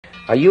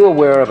Are you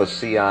aware of a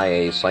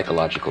CIA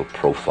psychological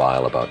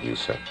profile about you,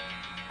 sir?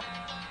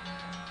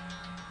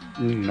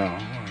 No,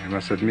 I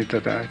must admit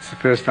that it's the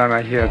first time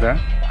I hear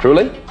that.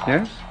 Truly?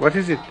 Yes? What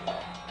is it?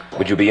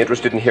 Would you be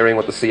interested in hearing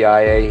what the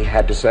CIA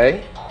had to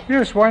say?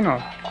 Yes, why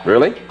not?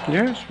 Really?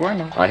 Yes, why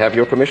not? I have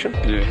your permission?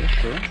 Yes,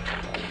 sure.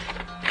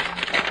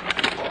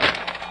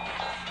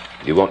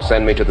 You won't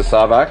send me to the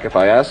Savak if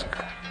I ask?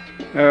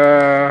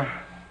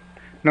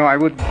 No, I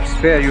would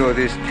spare you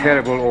this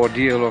terrible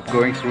ordeal of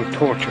going through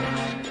torture.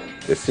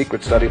 This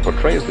secret study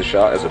portrays the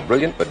Shah as a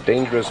brilliant but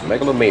dangerous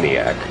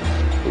megalomaniac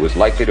who is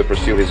likely to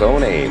pursue his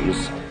own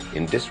aims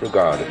in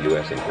disregard of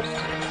U.S. interests.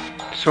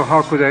 So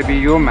how could I be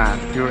your man,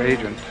 your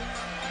agent?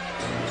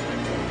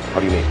 How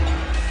do you mean?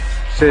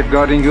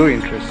 Safeguarding your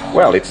interests.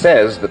 Well, it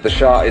says that the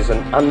Shah is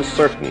an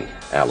uncertain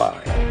ally.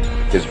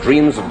 His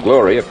dreams of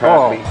glory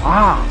apparently...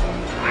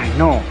 I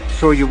know.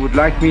 So you would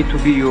like me to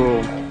be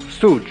your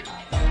stooge?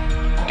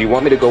 Do you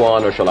want me to go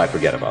on, or shall I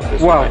forget about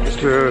this?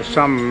 Well,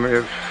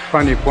 some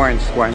funny points, why